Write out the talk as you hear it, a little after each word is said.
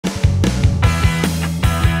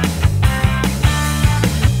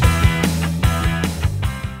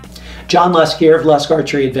John Lusk here of Lusk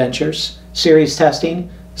Archery Adventures. Serious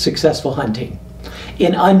testing, successful hunting.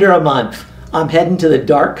 In under a month, I'm heading to the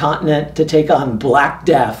Dark Continent to take on Black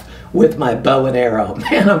Death with my bow and arrow.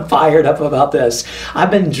 Man, I'm fired up about this. I've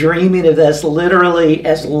been dreaming of this literally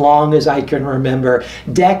as long as I can remember.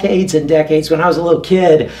 Decades and decades. When I was a little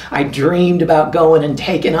kid, I dreamed about going and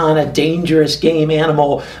taking on a dangerous game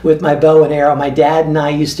animal with my bow and arrow. My dad and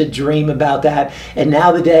I used to dream about that, and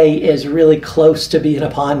now the day is really close to being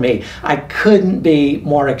upon me. I couldn't be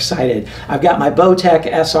more excited. I've got my Bowtech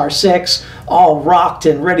SR6 all rocked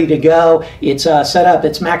and ready to go. It's set up,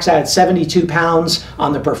 it's maxed out at 72 pounds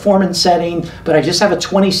on the performance setting, but I just have a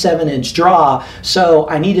 27-inch draw, so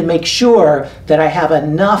I need to make sure that I have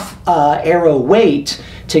enough arrow weight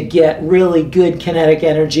to get really good kinetic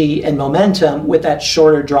energy and momentum with that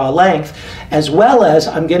shorter draw length, as well as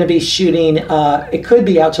I'm going to be shooting, it could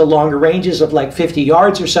be out to longer ranges of like 50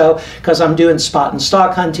 yards or so, because I'm doing spot and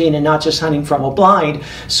stalk hunting and not just hunting from a blind.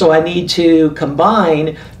 So I need to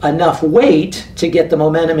combine enough weight to get the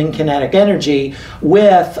momentum and kinetic energy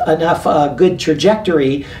with enough good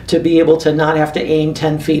trajectory to be able to not have to aim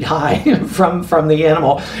 10 feet high from the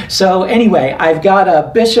animal. So anyway, I've got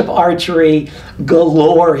a Bishop Archery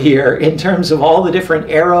galore here in terms of all the different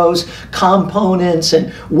arrows, components,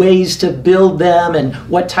 and ways to build them, and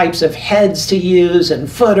what types of heads to use,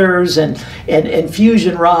 and footers, and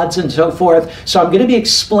fusion rods, and so forth. So I'm going to be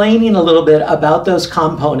explaining a little bit about those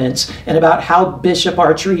components and about how Bishop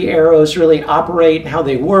Archery arrows really operate and how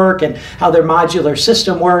they work and how their modular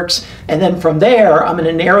system works. And then from there, I'm going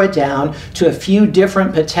to narrow it down to a few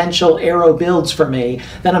different potential arrow builds for me.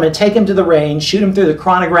 Then I'm going to take them to the range, shoot them through the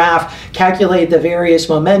chronograph, calculate the various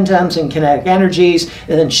momentums and kinetic energies,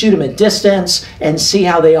 and then shoot them at distance and see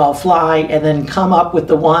how they all fly, and then come up with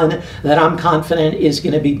the one that I'm confident is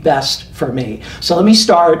going to be best for me. So let me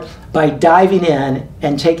start by diving in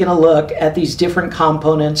and taking a look at these different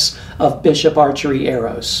components of Bishop Archery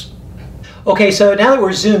arrows. Okay, so now that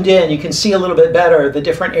we're zoomed in, you can see a little bit better the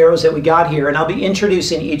different arrows that we got here, and I'll be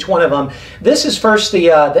introducing each one of them. This is first the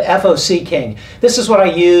FOC King. This is what I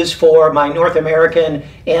use for my North American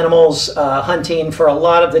animals hunting, for a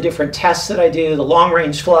lot of the different tests that I do, the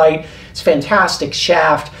long-range flight. It's a fantastic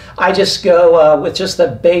shaft. I just go with just the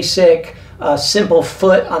basic simple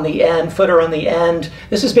footer on the end.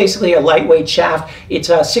 This is basically a lightweight shaft. It's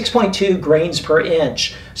 6.2 grains per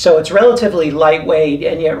inch. So it's relatively lightweight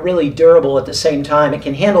and yet really durable at the same time. It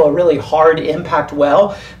can handle a really hard impact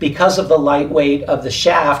well because of the lightweight of the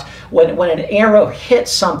shaft. When an arrow hits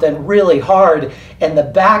something really hard and the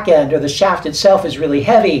back end or the shaft itself is really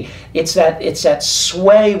heavy, it's that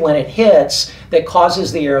sway when it hits that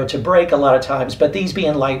causes the arrow to break a lot of times. But these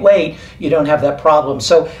being lightweight, you don't have that problem.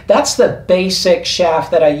 So that's the basic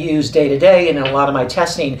shaft that I use day to day in a lot of my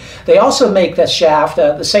testing. They also make the shaft,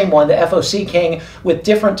 the same one, the FOC King, with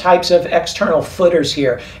different types of external footers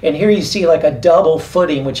here. And here you see like a double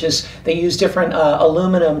footing, which is they use different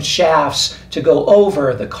aluminum shafts to go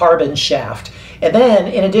over the carbon shaft. And then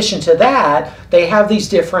in addition to that, they have these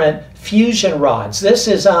different fusion rods. This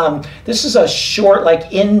is a short,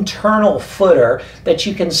 like, internal footer that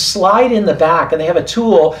you can slide in the back, and they have a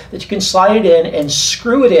tool that you can slide it in and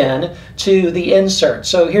screw it in to the insert.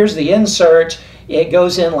 So here's the insert. It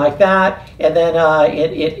goes in like that, and then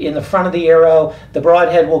in the front of the arrow, the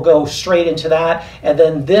broadhead will go straight into that, and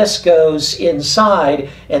then this goes inside,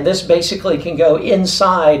 and this basically can go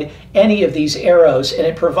inside any of these arrows, and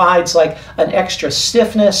it provides like an extra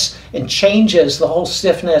stiffness and changes the whole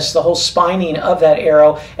stiffness, the whole spining of that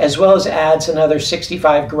arrow, as well as adds another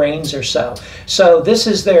 65 grains or so. So this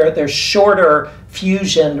is their shorter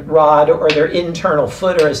fusion rod, or their internal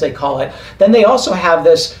footer as they call it. Then they also have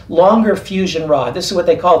this longer fusion rod. This is what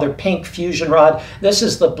they call their pink fusion rod. This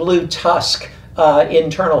is the blue tusk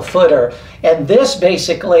internal footer, and this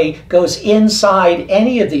basically goes inside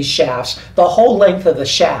any of these shafts, the whole length of the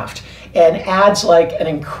shaft, and adds like an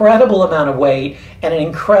incredible amount of weight and an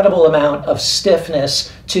incredible amount of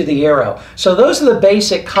stiffness to the arrow. So those are the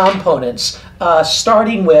basic components.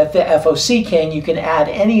 Starting with the FOC King, you can add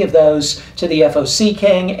any of those to the FOC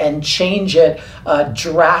King and change it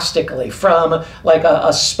drastically from like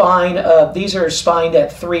a spine of, these are spined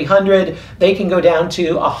at 300, they can go down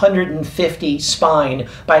to 150 spine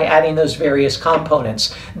by adding those various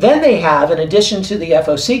components. Then they have, in addition to the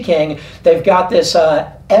FOC King, they've got this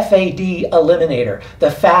FAD eliminator,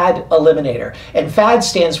 the FAD eliminator. And FAD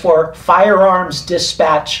stands for Firearms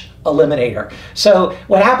Dispatch eliminator. So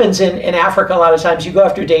what happens in Africa a lot of times, you go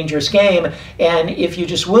after dangerous game, and if you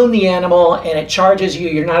just wound the animal and it charges you,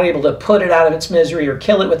 you're not able to put it out of its misery or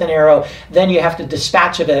kill it with an arrow, then you have to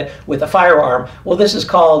dispatch of it with a firearm. Well, this is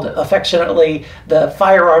called affectionately the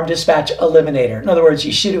firearm dispatch eliminator. In other words,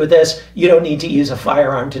 you shoot it with this, you don't need to use a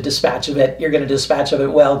firearm to dispatch of it. You're going to dispatch of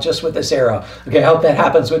it well just with this arrow. Okay, I hope that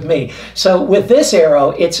happens with me. So with this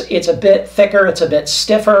arrow, it's a bit thicker, it's a bit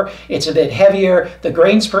stiffer, it's a bit heavier. The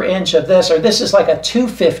grains per inch of this, or this is like a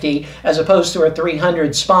 250 as opposed to a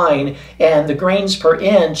 300 spine, and the grains per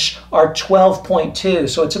inch are 12.2.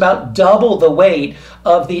 So it's about double the weight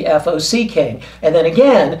of the FOC King. And then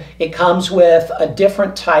again, it comes with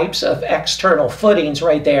different types of external footings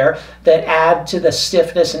right there that add to the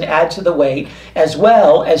stiffness and add to the weight, as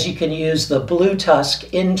well as you can use the Blue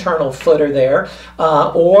Tusk internal footer there,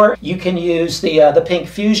 or you can use the pink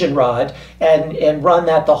fusion rod and run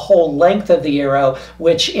that the whole length of the arrow,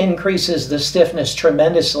 which increases the stiffness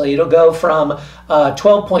tremendously. It'll go from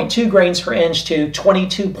 12.2 grains per inch to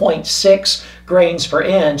 22.6 grains per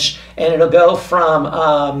inch, and it'll go from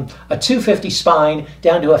a 250 spine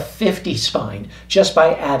down to a 50 spine just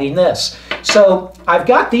by adding this. So I've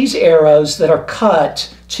got these arrows that are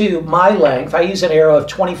cut to my length. I use an arrow of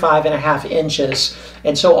 25.5 inches,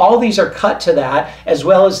 and so all these are cut to that, as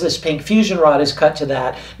well as this pink fusion rod is cut to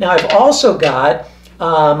that. Now I've also got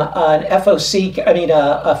an FOC,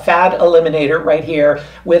 a FAD eliminator right here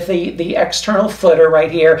with the external footer right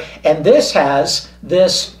here, and this has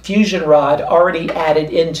this fusion rod already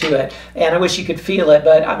added into it, and I wish you could feel it,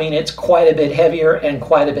 but I mean, it's quite a bit heavier and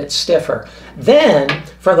quite a bit stiffer. Then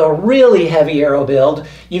for the really heavy arrow build,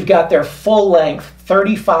 you've got their full length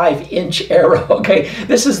 35-inch arrow. Okay,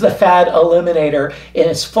 this is the FAD eliminator in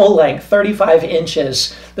its full length, 35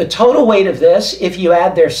 inches. The total weight of this, if you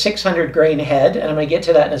add their 600 grain head, and I'm going to get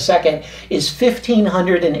to that in a second, is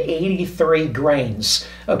 1,583 grains.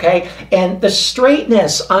 Okay, and the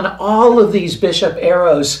straightness on all of these Bishop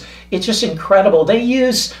arrows, it's just incredible. They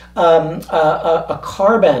use a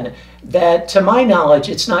carbon that, to my knowledge,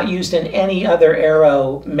 it's not used in any other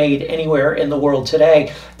arrow made anywhere in the world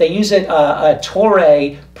today. They use it, a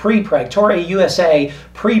Toray pre-preg, Toray USA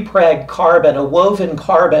pre-preg carbon, a woven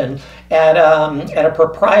carbon at a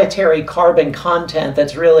proprietary carbon content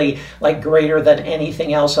that's really like greater than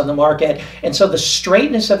anything else on the market. And so the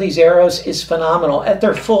straightness of these arrows is phenomenal. At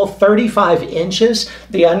their full 35 inches,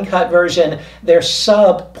 the uncut version, they're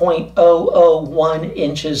sub 0.001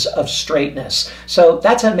 inches of straightness. So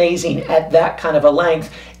that's amazing at that kind of a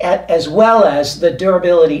length, as well as the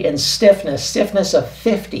durability and stiffness of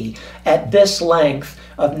 50 at this length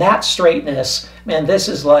of that straightness. Man, this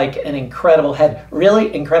is like an incredible head,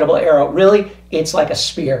 really incredible arrow. Really, it's like a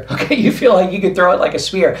spear. Okay, you feel like you could throw it like a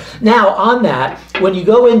spear. Now on that, when you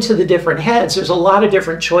go into the different heads, there's a lot of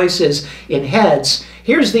different choices in heads.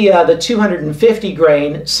 Here's the 250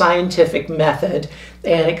 grain scientific method,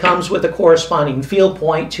 and it comes with a corresponding field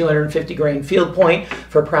point, 250 grain field point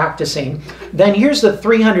for practicing. Then here's the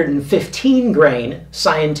 315 grain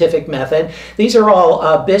scientific method. These are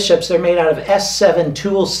all Bishops. They're made out of S7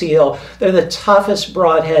 tool steel. They're the toughest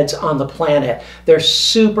broadheads on the planet. They're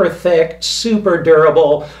super thick, super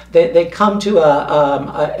durable. They come to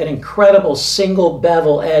an incredible single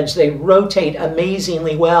bevel edge. They rotate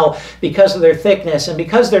amazingly well because of their thickness, and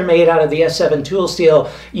because they're made out of the S7 tool steel,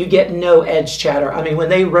 you get no edge chatter. I mean, when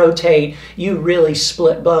they rotate, you really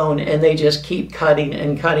split bone, and they just keep cutting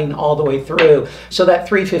and cutting all the way through. So that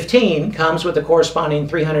 315 comes with the corresponding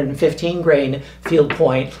 315 grain field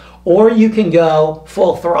point. Or you can go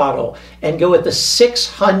full throttle and go with the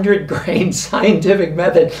 600 grain scientific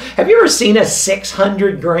method. Have you ever seen a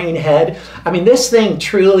 600 grain head? I mean, this thing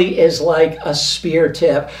truly is like a spear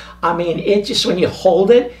tip. I mean, it just, when you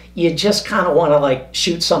hold it, you just kind of want to like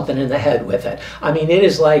shoot something in the head with it. I mean, it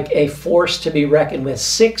is like a force to be reckoned with.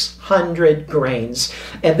 600 grains.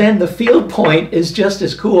 And then the field point is just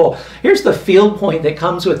as cool. Here's the field point that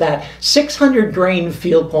comes with that 600 grain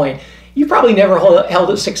field point. You probably never held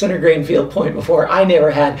a 600 grain field point before. I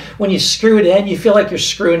never had. When you screw it in, you feel like you're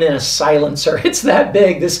screwing in a silencer. It's that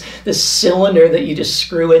big, this cylinder that you just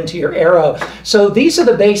screw into your arrow. So these are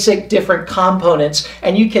the basic different components,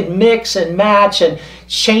 and you can mix and match and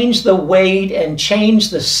change the weight and change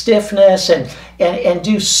the stiffness and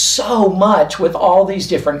do so much with all these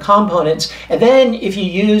different components. And then if you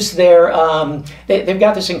use their, they've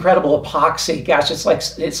got this incredible epoxy. Gosh, it's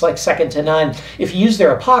like second to none. If you use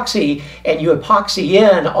their epoxy and you epoxy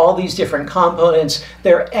in all these different components,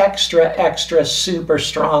 they're extra super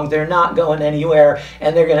strong. They're not going anywhere,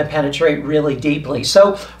 and they're going to penetrate really deeply.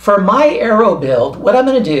 So for my arrow build, what I'm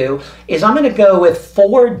going to do is I'm going to go with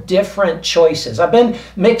 4 different choices. I've been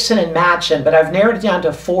mixing and matching, but I've narrowed it down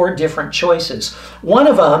to 4 different choices. One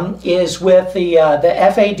of them is with the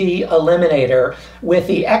FAD Eliminator with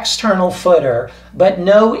the external footer, but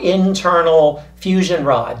no internal fusion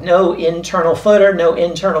rod. No internal footer, no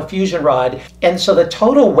internal fusion rod. And so the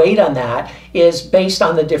total weight on that is based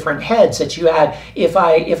on the different heads that you add. If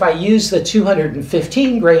I use the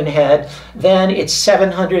 215 grain head, then it's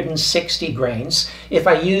 760 grains. If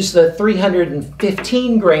I use the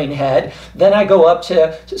 315 grain head, then I go up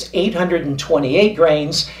to 828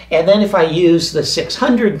 grains. And then if I use the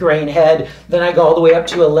 600 grain head, then I go all the way up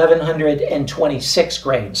to 1126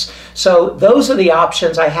 grains. So those are the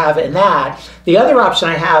options I have in that. The other option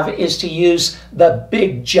I have is to use the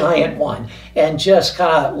big giant one and just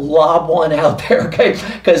kind of lob one out there, okay?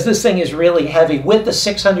 Because this thing is really heavy. With the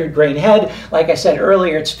 600 grain head, like I said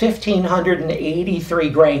earlier, it's 1,583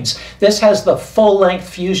 grains. This has the full length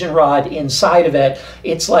fusion rod inside of it.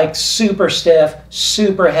 It's like super stiff,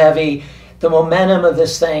 super heavy. The momentum of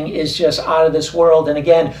this thing is just out of this world. And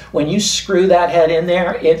again, when you screw that head in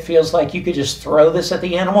there, it feels like you could just throw this at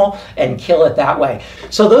the animal and kill it that way.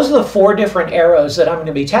 So those are the 4 different arrows that I'm going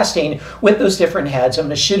to be testing with those different heads. I'm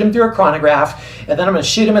going to shoot them through a chronograph, and then I'm going to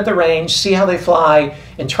shoot them at the range, see how they fly,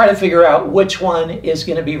 and try to figure out which one is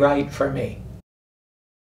going to be right for me.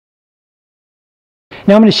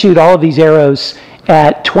 Now I'm going to shoot all of these arrows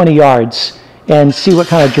at 20 yards and see what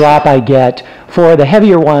kind of drop I get. For the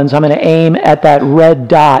heavier ones, I'm going to aim at that red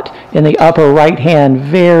dot in the upper right hand,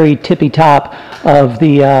 very tippy top of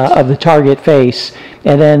the target face.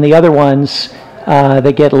 And then the other ones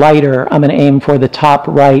that get lighter, I'm going to aim for the top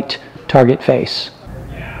right target face.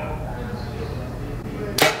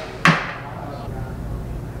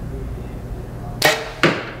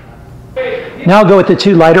 Now I'll go with the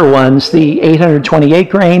 2 lighter ones, the 828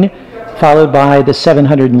 grain followed by the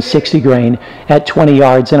 760 grain at 20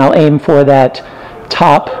 yards, and I'll aim for that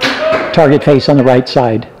top target face on the right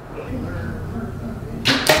side.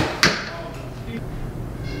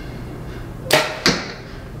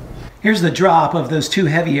 Here's the drop of those 2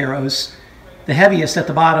 heavy arrows. The heaviest at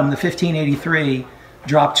the bottom, the 1583,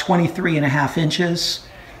 dropped 23.5 inches,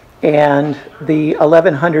 and the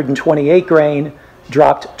 1128 grain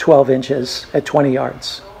dropped 12 inches at 20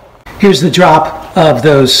 yards. Here's the drop of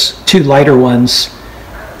those 2 lighter ones.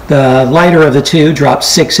 The lighter of the 2 dropped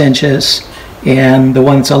 6 inches, and the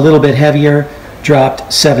one that's a little bit heavier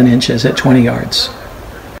dropped 7 inches at 20 yards.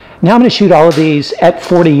 Now I'm going to shoot all of these at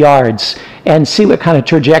 40 yards and see what kind of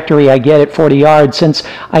trajectory I get at 40 yards. Since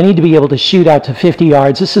I need to be able to shoot out to 50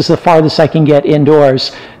 yards, this is the farthest I can get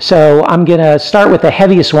indoors. So I'm going to start with the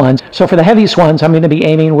heaviest ones. So for the heaviest ones, I'm going to be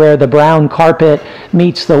aiming where the brown carpet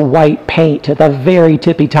meets the white paint at the very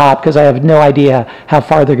tippy top, because I have no idea how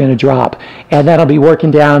far they're going to drop. And then I'll be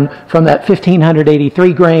working down from that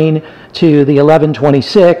 1583 grain to the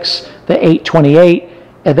 1126, the 828,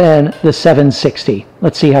 and then the 760.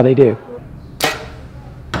 Let's see how they do.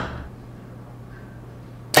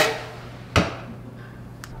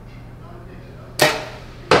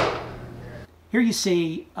 Here you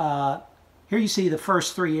see the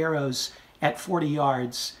first 3 arrows at 40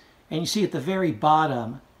 yards, and you see at the very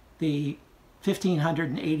bottom the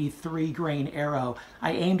 1583 grain arrow.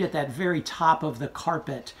 I aimed at that very top of the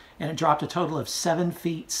carpet, and it dropped a total of 7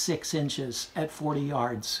 feet 6 inches at 40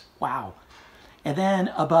 yards. Wow. And then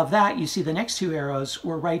above that, you see the next 2 arrows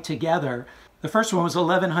were right together. The first one was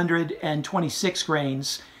 1126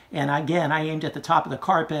 grains, and again, I aimed at the top of the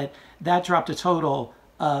carpet. That dropped a total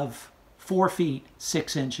of 4 feet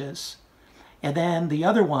 6 inches. And then the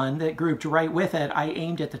other one that grouped right with it, I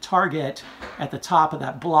aimed at the target at the top of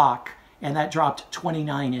that block, and that dropped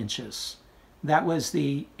 29 inches. That was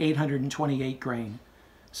the 828 grain.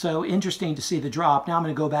 So interesting to see the drop. Now I'm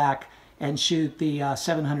going to go back and shoot the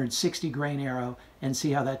 760 grain arrow and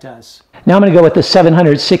see how that does. Now I'm going to go with the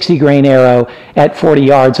 760 grain arrow at 40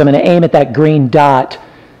 yards. I'm going to aim at that green dot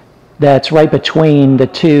that's right between the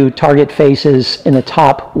 2 target faces in the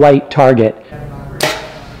top white target.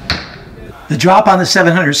 The drop on the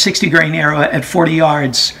 760 grain arrow at 40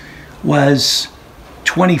 yards was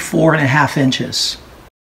 24.5 inches.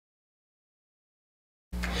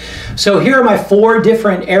 So here are my 4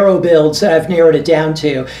 different arrow builds that I've narrowed it down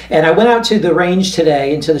to. And I went out to the range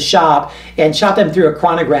today, into the shop, and shot them through a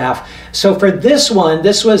chronograph. So for this one,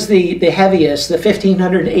 this was the heaviest, the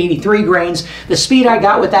 1583 grains. The speed I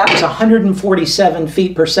got with that was 147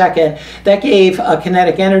 feet per second. That gave a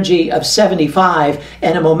kinetic energy of 75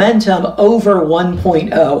 and a momentum over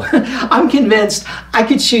 1.0. I'm convinced I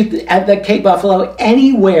could shoot at the Cape Buffalo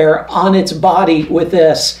anywhere on its body with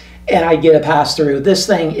this and I get a pass through. This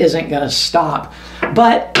thing isn't going to stop,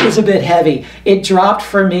 but it's a bit heavy. It dropped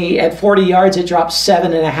for me at 40 yards, it dropped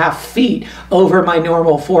 7.5 feet over my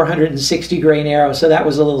normal 460 grain arrow, so that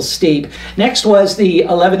was a little steep. Next was the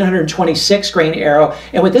 1126 grain arrow,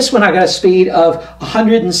 and with this one I got a speed of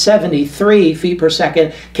 173 feet per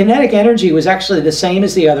second. Kinetic energy was actually the same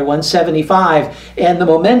as the other one, 75, and the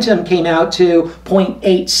momentum came out to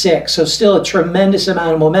 0.86, so still a tremendous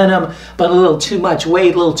amount of momentum, but a little too much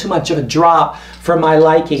weight, a little too much of a drop for my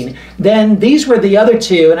liking. Then these were the other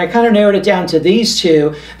 2, and I kind of narrowed it down to these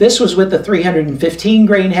 2. This was with the 315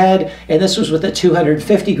 grain head, and this was with the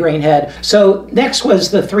 250 grain head. So next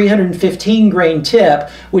was the 315 grain tip,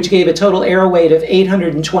 which gave a total arrow weight of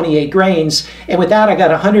 828 grains, and with that I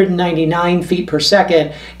got 199 feet per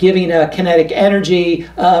second, giving a kinetic energy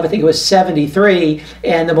of, I think it was 73,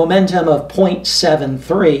 and the momentum of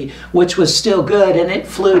 0.73, which was still good, and it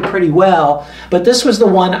flew pretty well. But this was the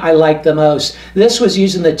one I liked the most. This was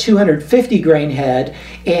using the 250 grain head,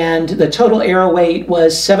 and the total arrow weight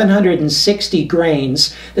was 760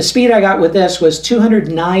 grains. The speed I got with this was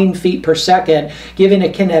 209 feet per second, giving a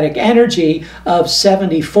kinetic energy of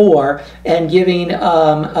 74 and giving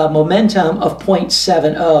a momentum of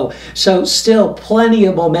 0.70. So still plenty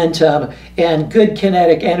of momentum and good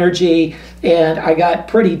kinetic energy, and I got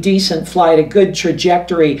pretty decent flight, a good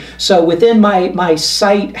trajectory. So within my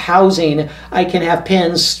sight housing, I can have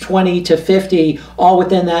pins 20 to 50 all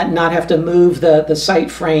within that, and not have to move the sight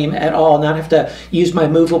frame at all, not have to use my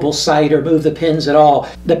movable sight or move the pins at all.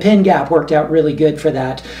 The pin gap worked out really good for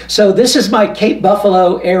that. So this is my Cape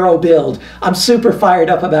Buffalo arrow build. I'm super fired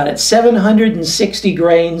up about it. 760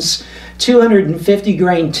 grains, 250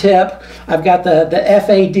 grain tip. I've got the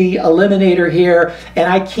FAD eliminator here,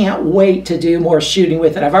 and I can't wait to do more shooting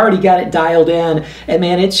with it. I've already got it dialed in, and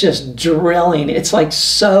man, it's just drilling. It's like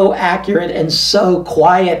so accurate and so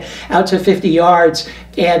quiet out to 50 yards.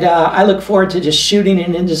 And I look forward to just shooting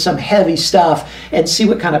it into some heavy stuff and see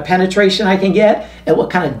what kind of penetration I can get and what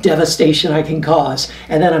kind of devastation I can cause.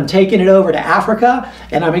 And then I'm taking it over to Africa,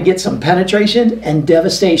 and I'm gonna get some penetration and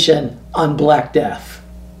devastation on Black Death.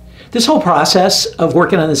 This whole process of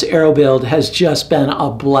working on this arrow build has just been a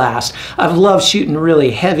blast. I've loved shooting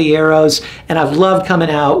really heavy arrows, and I've loved coming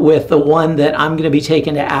out with the one that I'm going to be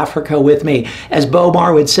taking to Africa with me. As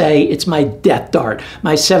Bomar would say, it's my death dart,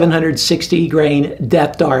 my 760 grain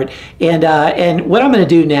death dart. And what I'm going to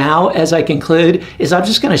do now as I conclude is I'm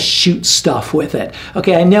just going to shoot stuff with it.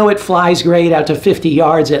 Okay, I know it flies great out to 50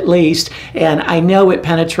 yards at least, and I know it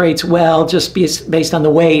penetrates well just based on the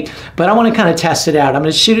weight, but I want to kind of test it out. I'm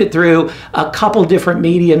going to shoot it through a couple different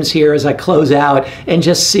mediums here as I close out and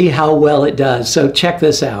just see how well it does. So check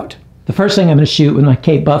this out. The first thing I'm going to shoot with my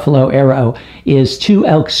Cape Buffalo arrow is 2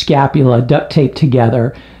 elk scapula duct taped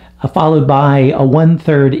together, followed by a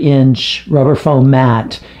 1/3 inch rubber foam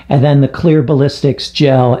mat, and then the clear ballistics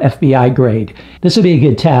gel FBI grade. This would be a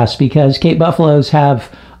good test because Cape Buffaloes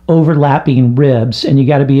have overlapping ribs, and you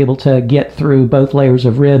got to be able to get through both layers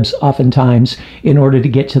of ribs oftentimes in order to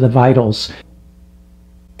get to the vitals.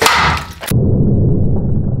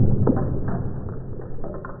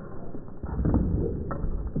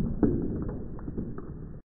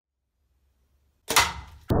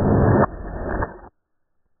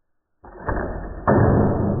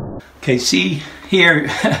 Okay, see here,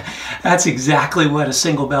 that's exactly what a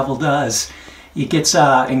single bevel does. It gets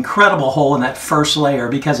an incredible hole in that first layer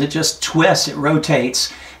because it just twists, it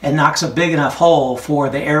rotates, and knocks a big enough hole for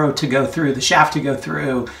the arrow to go through, the shaft to go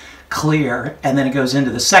through clear, and then it goes into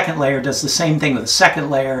the second layer, does the same thing with the second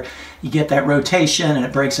layer. You get that rotation and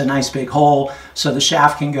it breaks a nice big hole so the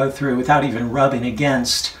shaft can go through without even rubbing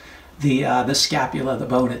against the scapula, the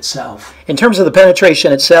bone itself. In terms of the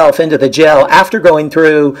penetration itself into the gel, after going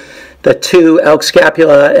through the 2 elk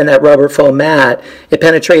scapula and that rubber foam mat, it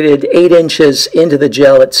penetrated 8 inches into the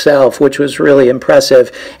gel itself, which was really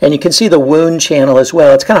impressive. And you can see the wound channel as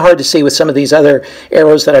well. It's kind of hard to see with some of these other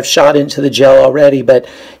arrows that I've shot into the gel already, but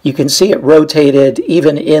you can see it rotated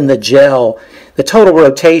even in the gel. The total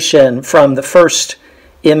rotation from the first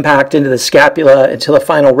impact into the scapula until the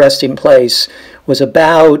final resting place was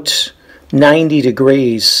about 90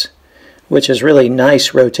 degrees, which is really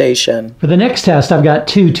nice rotation. For the next test, I've got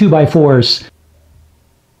 2 2x4s.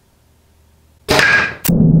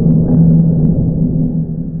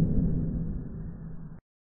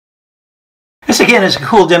 again, is a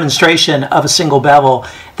cool demonstration of a single bevel,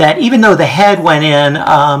 that even though the head went in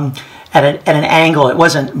at an angle, it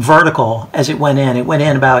wasn't vertical as it went in. It went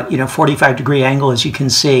in about 45-degree angle, as you can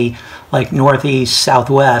see, like northeast,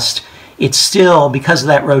 southwest. It's still, because of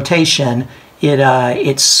that rotation,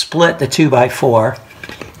 it split the 2x4,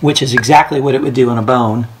 which is exactly what it would do on a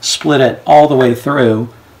bone. Split it all the way through,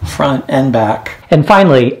 front and back. And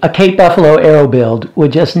finally, a Cape Buffalo arrow build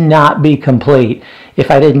would just not be complete if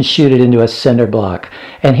I didn't shoot it into a cinder block.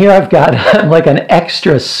 And here I've got like an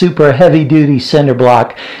extra super heavy duty cinder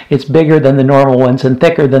block. It's bigger than the normal ones and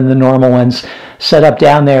thicker than the normal ones, set up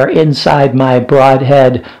down there inside my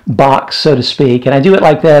broadhead box, so to speak. And I do it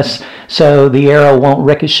like this so the arrow won't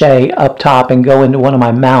ricochet up top and go into one of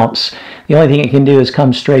my mounts. The only thing it can do is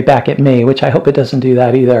come straight back at me, which I hope it doesn't do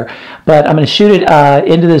that either. But I'm going to shoot it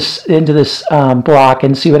into this block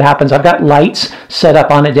and see what happens. I've got lights set up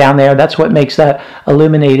on it down there. That's what makes that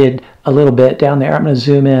illuminated a little bit down there. I'm going to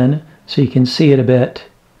zoom in so you can see it a bit.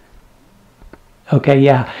 Okay,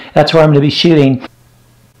 yeah, that's where I'm going to be shooting.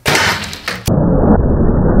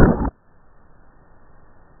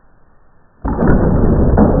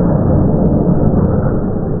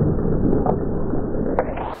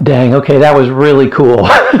 Dang, okay, that was really cool.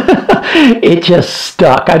 It just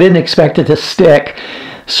stuck. I didn't expect it to stick.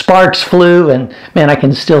 Sparks flew, and man, I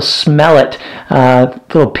can still smell it.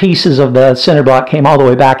 Little pieces of the cinder block came all the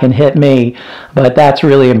way back and hit me, but that's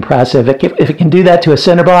really impressive. If it can do that to a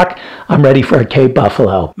cinder block, I'm ready for a Cape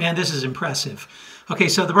Buffalo. Man, this is impressive. Okay,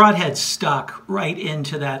 so the broadhead stuck right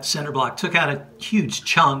into that cinder block, took out a huge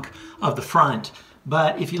chunk of the front.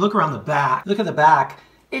 But if you look around the back, look at the back,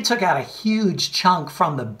 it took out a huge chunk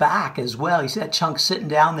from the back as well. You see that chunk sitting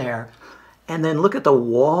down there. And then look at the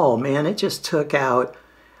wall, man. It just took out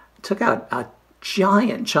a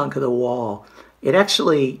giant chunk of the wall. It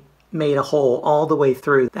actually made a hole all the way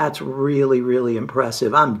through. That's really, really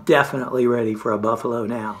impressive. I'm definitely ready for a buffalo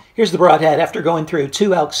now. Here's the broadhead after going through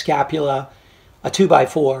 2 elk scapula, a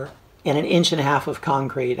 2x4, and 1.5 inches of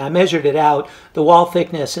concrete. I measured it out. The wall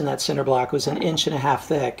thickness in that cinder block was 1.5 inches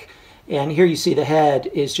thick. And here you see the head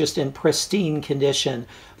is just in pristine condition.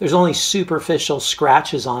 There's only superficial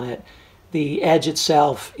scratches on it. The edge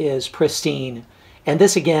itself is pristine. And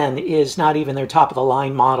this, again, is not even their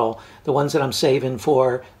top-of-the-line model, the ones that I'm saving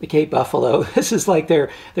for the Cape Buffalo. This is like their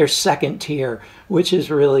second tier, which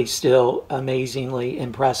is really still amazingly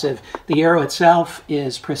impressive. The arrow itself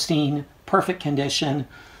is pristine, perfect condition.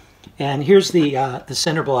 And here's the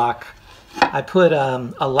cinder block. I put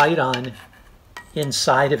a light on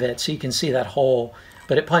inside of it so you can see that hole,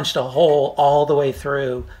 but it punched a hole all the way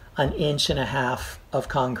through 1.5 inches of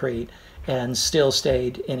concrete and still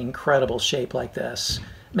stayed in incredible shape like this.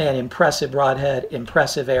 Man, impressive broadhead,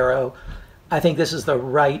 impressive arrow. I think this is the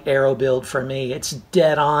right arrow build for me. It's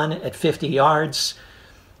dead on at 50 yards.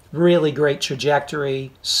 Really great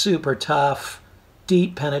trajectory, super tough,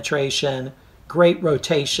 deep penetration, great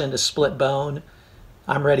rotation to split bone.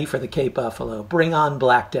 I'm ready for the Cape Buffalo. Bring on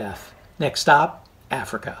Black Death. Next stop,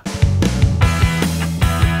 Africa.